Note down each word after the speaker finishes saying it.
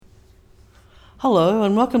Hello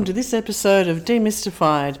and welcome to this episode of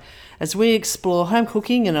Demystified as we explore home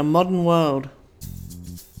cooking in a modern world.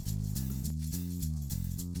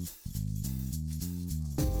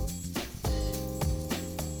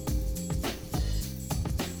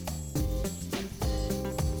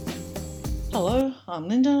 Hello, I'm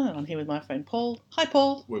Linda and I'm here with my friend Paul. Hi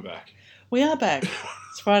Paul. We're back. We are back.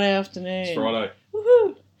 It's Friday afternoon. It's Friday.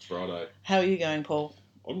 Woohoo! It's Friday. How are you going, Paul?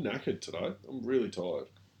 I'm knackered today. I'm really tired.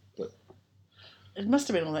 But It must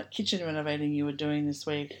have been all that kitchen renovating you were doing this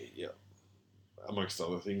week. yeah, amongst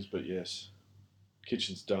other things. But yes,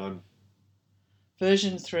 kitchen's done.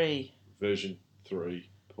 Version 3. Version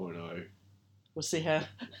 3.0. We'll see how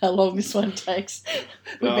long this one takes.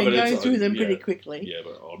 We've No, been but going it's- through them yeah. pretty quickly. Yeah,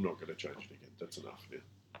 but I'm not going to change it again. That's enough. Yeah,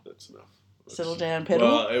 that's enough. Settle down, pedal.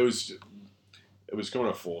 Well, it was kind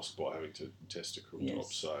of forced by having to test a cooktop.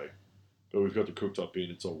 Yes. So, but we've got the cooktop in.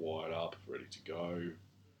 It's all wired up, ready to go.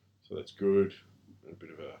 So that's good. A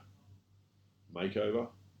bit of a makeover,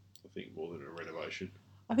 I think, more than a renovation.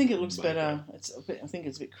 I think it looks Maybe. better. I think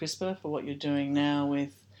it's a bit crisper for what you're doing now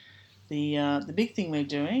with the big thing we're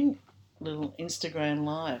doing, little Instagram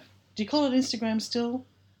Live. Do you call it Instagram still?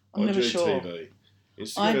 I'm never sure. IGTV.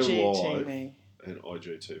 Instagram Live IGTV. and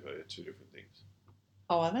IGTV are two different things.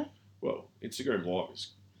 Oh, are they? Well, Instagram Live is...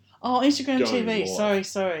 Oh, Instagram Going TV. live.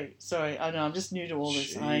 Sorry. I know. I'm just new to all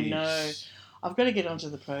this. I know. Jeez. I've got to get onto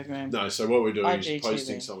the program. No, so what we're doing is IGTV.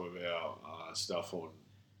 posting some of our stuff on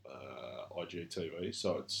IGTV.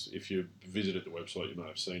 So it's, if you visited the website, you may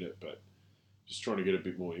have seen it, but just trying to get a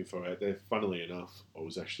bit more info out there. Funnily enough, I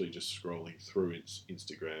was actually just scrolling through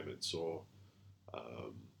Instagram and saw...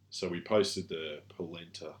 so we posted the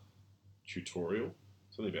polenta tutorial.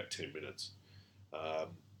 It's only about 10 minutes.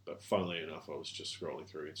 But funnily enough, I was just scrolling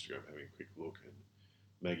through Instagram having a quick look, and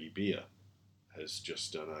Maggie Beer has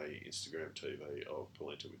just done a Instagram TV of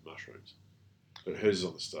polenta with mushrooms. But hers is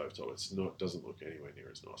on the stovetop. It's not, doesn't look anywhere near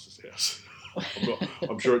as nice as ours.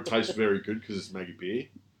 I'm sure it tastes very good because it's Maggie Beer,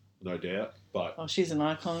 no doubt. But Oh, she's an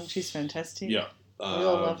icon. She's fantastic. yeah, We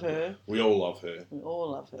all love her. We all love her. We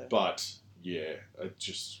all love her. But yeah,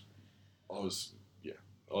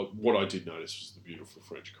 what I did notice was the beautiful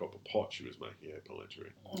French copper pot she was making her polenta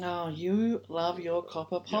in. Oh, you love your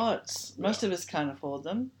copper pots. Most of us can't afford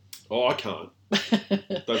them. Oh, I can't.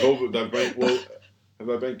 They've been, well, have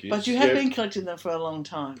they been gifts? But you have been collecting them for a long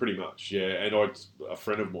time. Pretty much, yeah. And a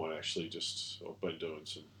friend of mine actually I've been doing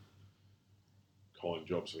some kind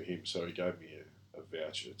jobs for him, so he gave me a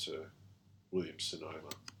voucher to Williams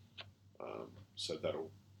Sonoma. So that'll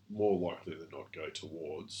more likely than not go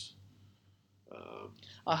towards...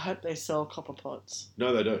 I hope they sell copper pots.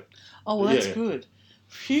 no, they do. Oh, well, that's Yeah. good.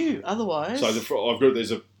 Phew, otherwise...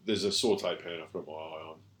 So there's a saute pan I've got my eye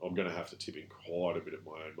on. I'm going to have to tip in quite a bit of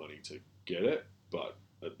my own money to get it, but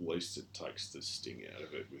at least it takes the sting out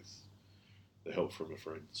of it with the help from a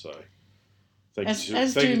friend. So thank you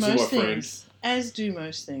to my friend. As do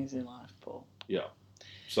most things in life, Paul. Yeah.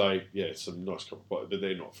 So yeah, it's some nice copper pot, but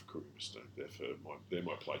they're not for cooking with steam. They're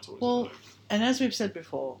my play toys. Well, at home. and as we've said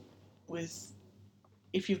before,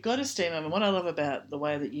 if you've got a steam oven, what I love about the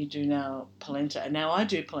way that you do now polenta, and now I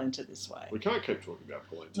do polenta this way. We can't keep talking about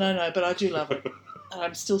polenta. No, but I do love it. And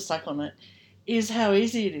I'm still stuck on it, is how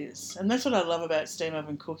easy it is. And that's what I love about steam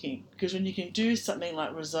oven cooking, because when you can do something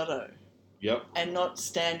like risotto Yep. and not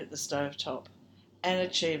stand at the stovetop and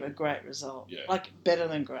achieve a great result, Yeah. like better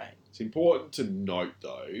than great. It's important to note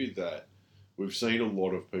though that we've seen a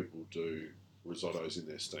lot of people do risottos in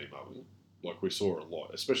their steam oven. Like we saw a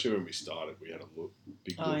lot, especially when we started. We had a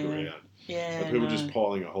big look around. Yeah, And people just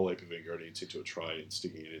piling a whole heap of ingredients into a tray and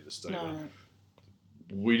sticking it in the steamer. No,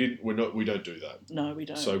 We don't do that. no, we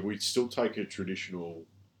don't. So we still take a traditional,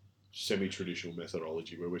 semi-traditional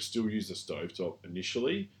methodology where we still use the stovetop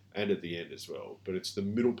initially and at the end as well. But it's the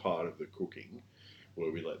middle part of the cooking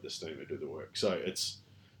where we let the steamer do the work. So it's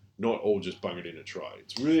not all just bung it in a tray.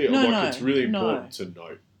 It's really it's really important to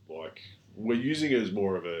note. Like we're using it as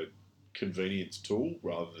more of a convenience tool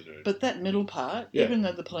rather than a... But that middle part, Yeah. even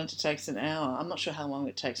though the polenta takes an hour, I'm not sure how long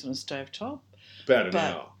it takes on a stovetop. About an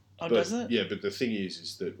hour. Oh, But, does it? Yeah, but the thing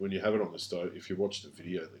is that when you have it on the stove, if you watch the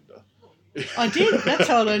video, Linda... I did. That's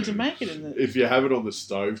how I learned to make it. If you have it on the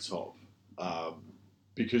stovetop,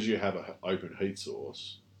 because you have an open heat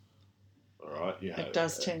source, all right, It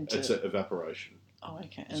does tend to... It's an evaporation. Oh,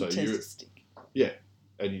 okay. And So it tends to stick. Yeah,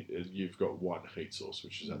 and you've got one heat source,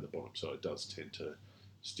 which is at the bottom, so it does tend to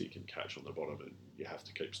stick and catch on the bottom, and you have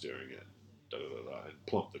to keep stirring it, and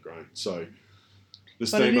plump the grain. So the But it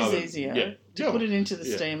steam is oven, easier to put it into the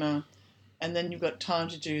steamer and then you've got time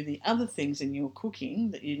to do the other things in your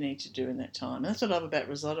cooking that you need to do in that time. And that's what I love about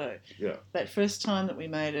risotto. Yeah. That first time that we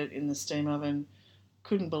made it in the steam oven,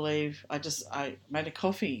 couldn't believe I made a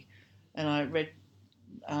coffee, and I read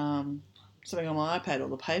something on my iPad or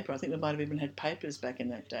the paper. I think we might have even had papers back in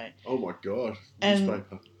that day. Oh my God. And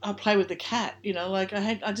Newspaper. I play with the cat, like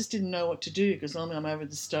I just didn't know what to do because normally I'm over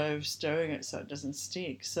the stove stirring it so it doesn't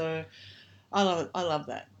stick. So I love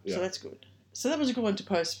that. Yeah. So that's good. So that was a good one to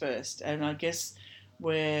post first, and I guess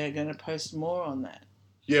we're going to post more on that.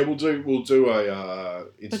 Yeah, we'll do a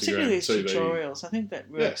Instagram Particularly these TV tutorials. I think that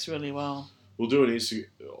works really well. We'll do an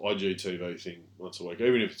IGTV thing once a week,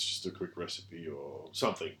 even if it's just a quick recipe or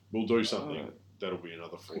something. We'll do something. That'll be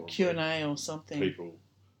another forum. Q&A or something. People,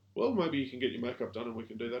 well, maybe you can get your makeup done and we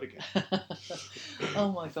can do that again.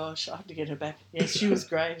 Oh my gosh, I have to get her back. Yes, she was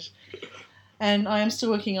great. And I am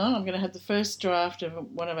still working on. I'm going to have the first draft of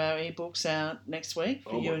one of our ebooks out next week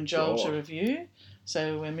for you and Joel to review.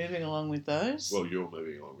 So we're moving along with those. Well, you're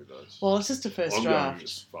moving along with those. Well, it's just a first I'm draft. I'm going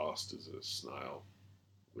as fast as a snail,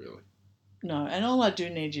 really. No, and all I do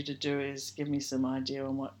need you to do is give me some idea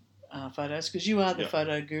on what photos, because you are the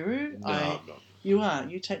photo guru. No, I'm not. You are.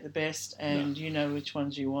 You take the best, and you know which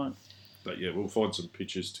ones you want. But yeah, we'll find some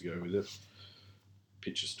pictures to go with it.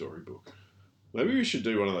 Picture storybook. Maybe we should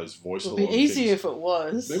do one of those voice along. It would be easier things. if it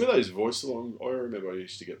was. Remember those voice along? I remember I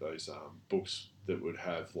used to get those books that would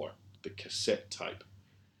have like the cassette tape,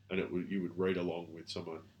 and you would read along with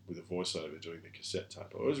someone with a voiceover doing the cassette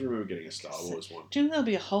tape. I always remember getting a Star Wars one. Do you know there'll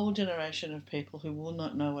be a whole generation of people who will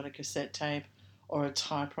not know what a cassette tape or a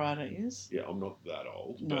typewriter is? Yeah, I'm not that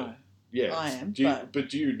old. No. But yeah, I am. But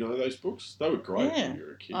do you know those books? They were great when you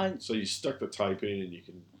were a kid. So you stuck the tape in and you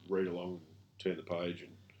can read along and turn the page, and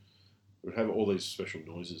it would have all these special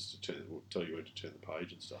noises to tell you when to turn the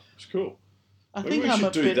page and stuff. It's cool. I Maybe think we I'm should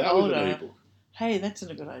a do bit that older. with an ebook. Hey, that's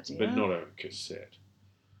a good idea. But not a cassette.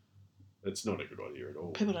 It's not a good idea at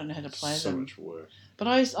all. People don't know how to play so them. So much work. But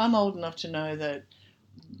I'm old enough to know that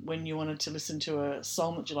when you wanted to listen to a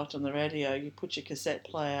song that you liked on the radio, you put your cassette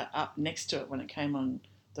player up next to it when it came on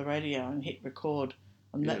the radio and hit record.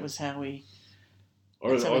 And that was how we...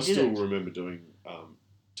 I still remember doing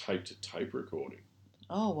tape-to-tape recording.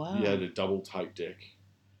 Oh, wow. You had a double tape deck.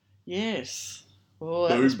 Yes. Oh,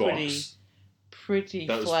 that was pretty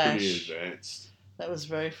that flash. That was pretty advanced. That was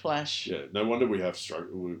very flash. Yeah, no wonder we've had trouble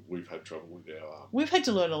with our we've had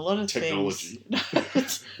to learn a lot of technology.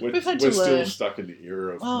 Things. we're still stuck in the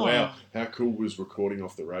era of wow, how cool was recording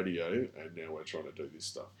off the radio, and now we're trying to do this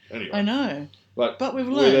stuff. Anyway, I know, but we've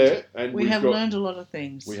learned. We're there, and we have learned a lot of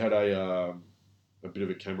things. We had a bit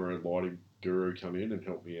of a camera and lighting guru come in and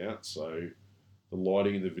help me out, so the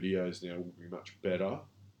lighting in the videos now will be much better,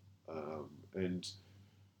 and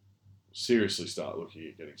seriously start looking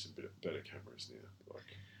at getting some better cameras now. Like,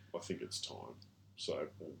 I think it's time. So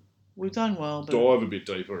we've done well. But dive a bit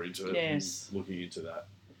deeper into it. Yes. And looking into that,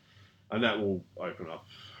 and that will open up.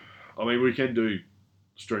 I mean, we can do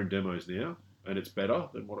stream demos now, and it's better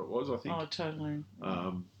than what it was, I think. Oh, totally.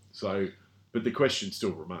 But the question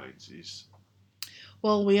still remains: is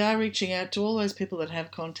well, we are reaching out to all those people that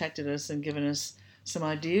have contacted us and given us some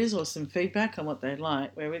ideas or some feedback on what they'd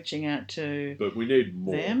like. We're reaching out to but we need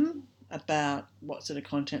more them about what sort of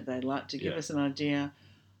content they'd like to give us an idea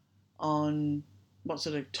on what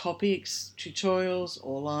sort of topics, tutorials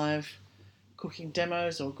or live cooking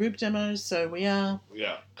demos or group demos. So we are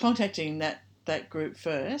contacting that group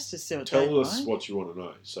first to see what they like. Tell us what you want to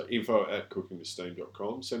know. So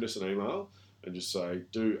info@cookingwithsteam.com. Send us an email and just say,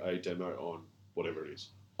 do a demo on whatever it is.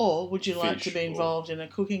 Or would you like to be involved in a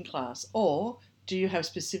cooking class? Or do you have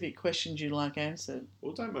specific questions you'd like answered?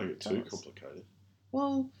 Well, don't make it too complicated.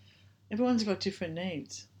 Well, everyone's got different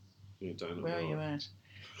needs. Yeah, don't. Where are you at?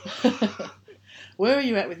 Where are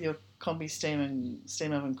you at with your combi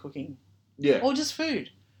steam oven cooking? Yeah. Or just food?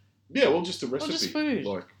 Yeah, well, just a recipe. Or just food.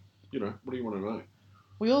 Like, what do you want to know?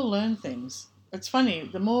 We all learn things. It's funny.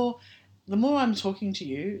 The more I'm talking to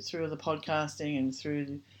you through the podcasting and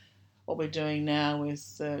through what we're doing now with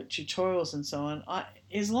tutorials and so on,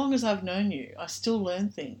 as long as I've known you, I still learn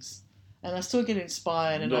things. And I still get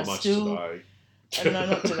inspired. And not much today. No,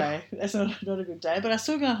 not today. That's not a good day. But I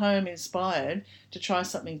still go home inspired to try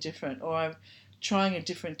something different, or I'm trying a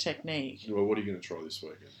different technique. Well, what are you going to try this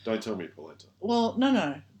weekend? Don't tell me polenta. Well,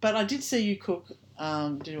 no. But I did see you cook,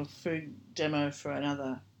 do a food demo for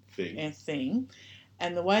another thing.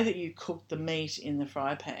 And the way that you cooked the meat in the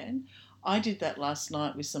fry pan, I did that last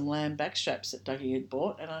night with some lamb backstraps that Dougie had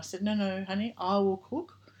bought. And I said, no, honey, I will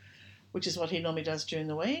cook, which is what he normally does during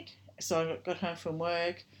the week. So I got home from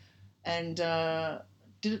work and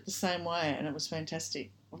did it the same way, and it was fantastic.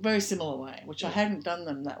 a very similar way, which I Yeah. hadn't done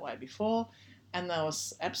them that way before, and they were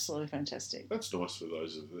absolutely fantastic. That's nice for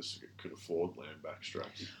those of us who could afford lamb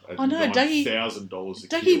backstraps. I know, Dougie- $9,000 a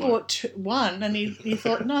Dougie kilo. bought one, and he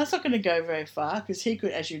thought, no, it's not going to go very far, because he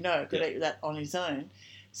could, as you know, eat that on his own.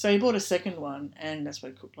 So he bought a second one, and that's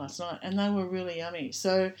what I cooked last night, and they were really yummy.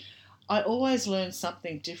 So I always learn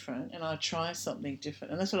something different, and I try something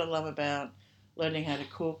different, and that's what I love about learning how to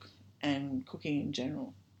cook and cooking in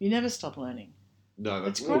general. You never stop learning. No,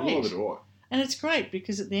 that's It's well, great. neither do I. And it's great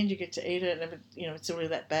because at the end you get to eat it, and if it's really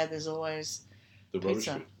that bad, there's always The rubbish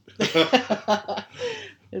pizza. bit.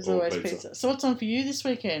 There's Or always pizza. pizza. So what's on for you this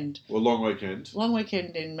weekend? Well, long weekend. Long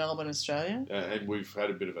weekend in Melbourne, Australia. And we've had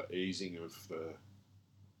a bit of an easing of the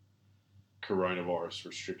coronavirus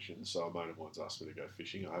restrictions. So a mate of mine's asked me to go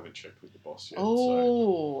fishing. I haven't checked with the boss yet.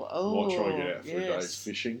 So I might try and get out for a day's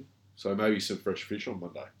fishing. So maybe some fresh fish on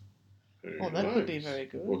Monday. Oh, that could be very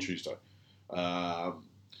good. Or Tuesday.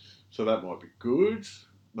 So that might be good.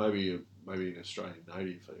 Maybe an Australian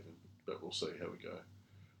native even. But we'll see how we go.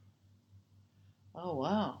 Oh,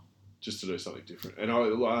 wow. Just to do something different. And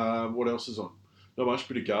what else is on? Not much,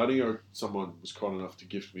 bit of gardening. Someone was kind enough to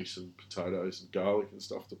gift me some potatoes and garlic and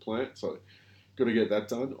stuff to plant, so got to get that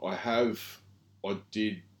done. I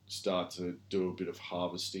did start to do a bit of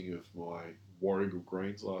harvesting of my warrigal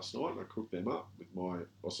greens last night, and I cooked them up with my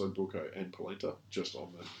ossobuco and polenta, just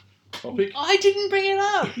on the topic. I didn't bring it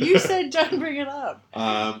up. You said don't bring it up.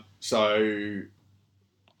 So,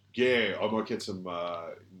 yeah, I might get some...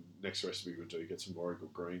 next recipe we'll do, get some warrigal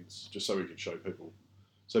greens, just so we can show people.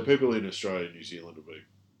 So people in Australia and New Zealand will be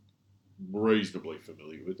reasonably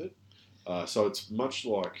familiar with it. So it's much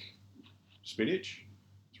like spinach.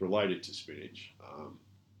 It's related to spinach.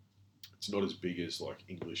 It's not as big as like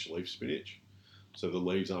English leaf spinach. So the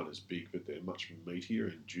leaves aren't as big, but they're much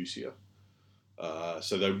meatier and juicier.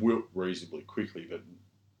 So they wilt reasonably quickly, but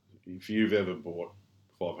if you've ever bought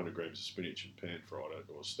 500 grams of spinach and pan-fried it,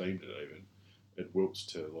 or steamed it even, it wilts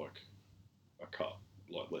to like a cup,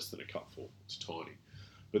 like less than a cupful. It's tiny.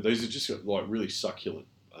 But these are just like really succulent.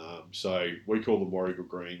 So we call them warrigal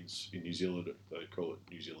greens. In New Zealand, they call it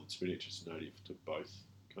New Zealand spinach. It's native to both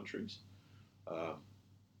countries.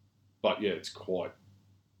 But yeah, it's quite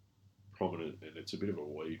prominent, and it's a bit of a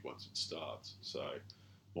weed once it starts. So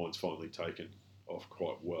mine's finally taken off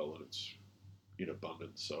quite well, and it's in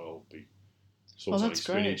abundance. So I'll be sauteing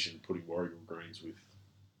spinach and putting warrigal greens with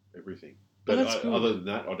everything. But other than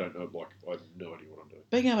that, I don't know. Like, I have no idea what I'm doing.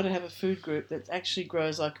 Being able to have a food group that actually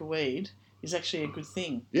grows like a weed is actually a good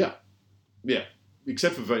thing. Yeah.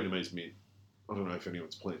 Except for Vietnamese mint. I don't know if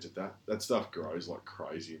anyone's planted that. That stuff grows like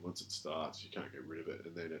crazy, and once it starts, you can't get rid of it.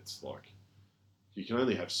 And then it's like, you can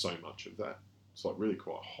only have so much of that. It's like really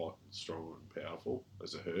quite hot and strong and powerful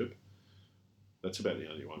as a herb. That's about the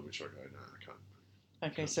only one which I go, no, I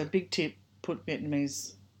can't. Okay, so big tip: put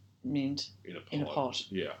Vietnamese mint in a pot.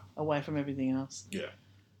 Yeah. Away from everything else. Yeah.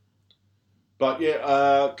 But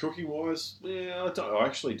yeah, cooking wise, I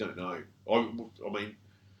actually don't know. I mean,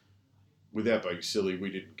 without being silly,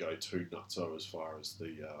 we didn't go too nutso as far as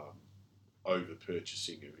the over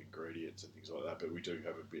purchasing of ingredients and things like that. But we do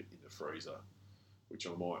have a bit in the freezer, which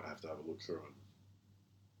I might have to have a look through and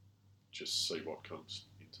just see what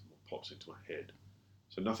pops into my head.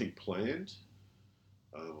 So nothing planned.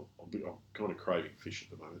 I'm kind of craving fish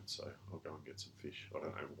at the moment, so I'll go and get some fish. I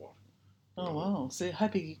don't know what. Oh wow! So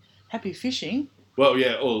happy fishing. Well,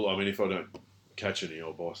 yeah. I mean, if I don't catch any,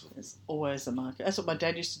 I'll buy some. There's always a market. That's what my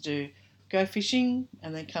dad used to do: go fishing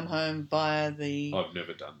and then come home via the. I've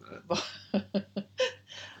never done that.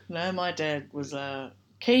 No, my dad was a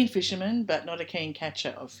keen fisherman, but not a keen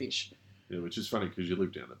catcher of fish. Yeah, which is funny because you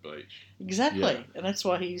live down the beach. Exactly, and that's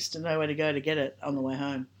why he used to know where to go to get it on the way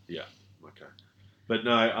home. Yeah. Okay. But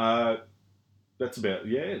no, that's about,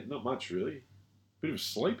 not much really. Bit of a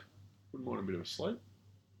sleep. Wouldn't mind a bit of a sleep.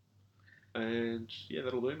 And yeah,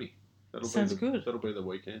 that'll do me. Sounds good. That'll be the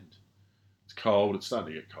weekend. It's cold. It's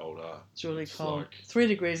starting to get colder. It's really cold. 3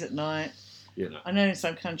 degrees at night. Yeah, no. I know in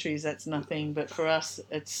some countries that's nothing, but for us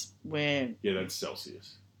it's where... Yeah, that's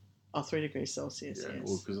Celsius. Oh, 3 degrees Celsius, yeah, yes.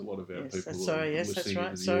 well, because a lot of our people that's right.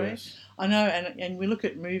 in the Sorry. US. I know, and we look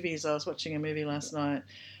at movies. I was watching a movie last night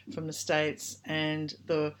from the States, and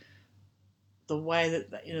the way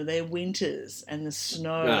that their winters and the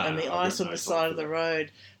snow and the ice on the side of the road,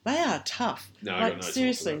 they are tough. No, like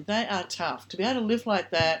seriously, they are tough. To be able to live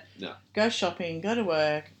like that, go shopping, go to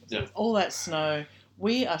work, all that snow,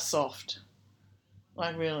 we are soft.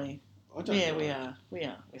 Like really. I don't know. We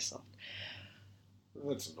are. We're soft.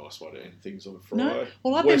 That's a nice way to end things on a Friday. No?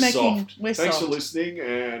 Well, We're Thanks soft. for listening,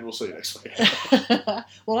 and we'll see you next week.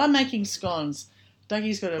 Well, I'm making scones.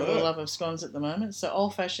 Dougie's got a real love of scones at the moment. So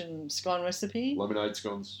old-fashioned scone recipe. Lemonade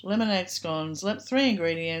scones. Lemonade scones. 3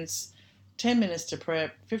 ingredients, 10 minutes to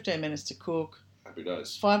prep, 15 minutes to cook. Happy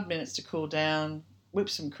days. 5 minutes to cool down, whip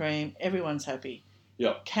some cream. Everyone's happy.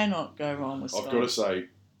 Yep. Cannot go wrong with scones. I've got to say,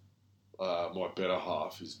 my better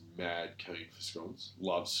half is mad keen for scones.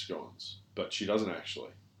 Loves scones. But she doesn't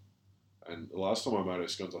actually. And the last time I made her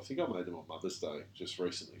scones, I think I made them on Mother's Day just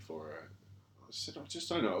recently for her. I said, I just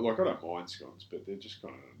don't know. Like, I don't mind scones, but they're just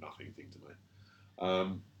kind of a nothing thing to me.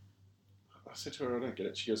 I said to her, I don't get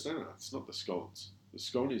it. She goes, no, it's not the scones. The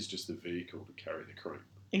scone is just the vehicle to carry the cream.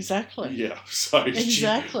 Exactly. Yeah. So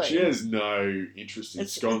exactly. She has no interest in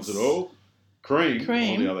scones at all. Cream,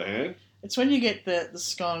 on the other hand. It's when you get the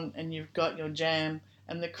scone and you've got your jam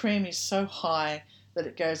and the cream is so high that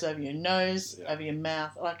it goes over your nose, over your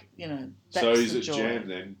mouth, like, that's so is the it joy. Jam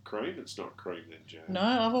then cream? It's not cream then jam. No,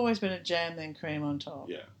 I've always been a jam then cream on top.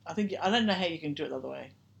 Yeah. I don't know how you can do it the other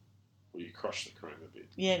way. Well, you crush the cream a bit.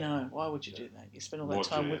 Yeah, no. Why would you do that? You spend all that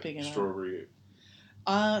time whipping it strawberry.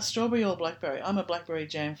 up. Strawberry or blackberry? I'm a blackberry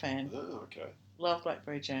jam fan. Oh, okay. Love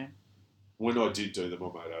blackberry jam. When I did do them,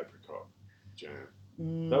 I made apricot jam.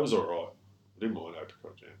 That was all right. I didn't mind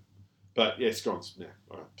apricot jam. But, yeah, scones,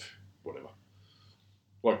 whatever.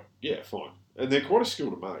 Like, yeah, fine. And they're quite a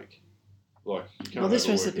skill to make. Like, you can't this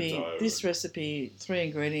recipe, 3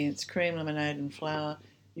 ingredients, cream, lemonade and flour,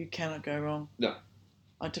 you cannot go wrong. No.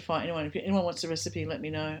 I defy anyone. If anyone wants the recipe, let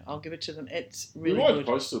me know. I'll give it to them. It's really good. We might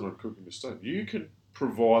post it on Cooking with Stone. You can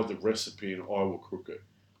provide the recipe and I will cook it.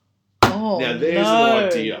 Oh, now, there's an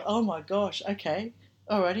idea. Oh, my gosh. Okay.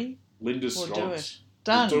 Alrighty. Linda's We'll scones. do it.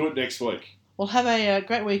 Done. We'll do it next week. Well, have a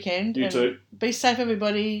great weekend. You too. Be safe,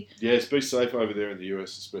 everybody. Yes, be safe over there in the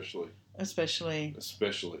US especially. Especially.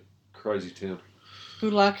 Crazy town.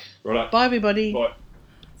 Good luck. Right. Bye, everybody. Bye.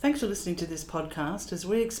 Thanks for listening to this podcast as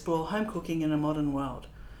we explore home cooking in a modern world.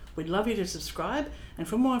 We'd love you to subscribe, and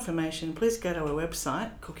for more information, please go to our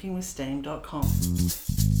website,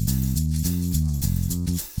 cookingwithsteam.com.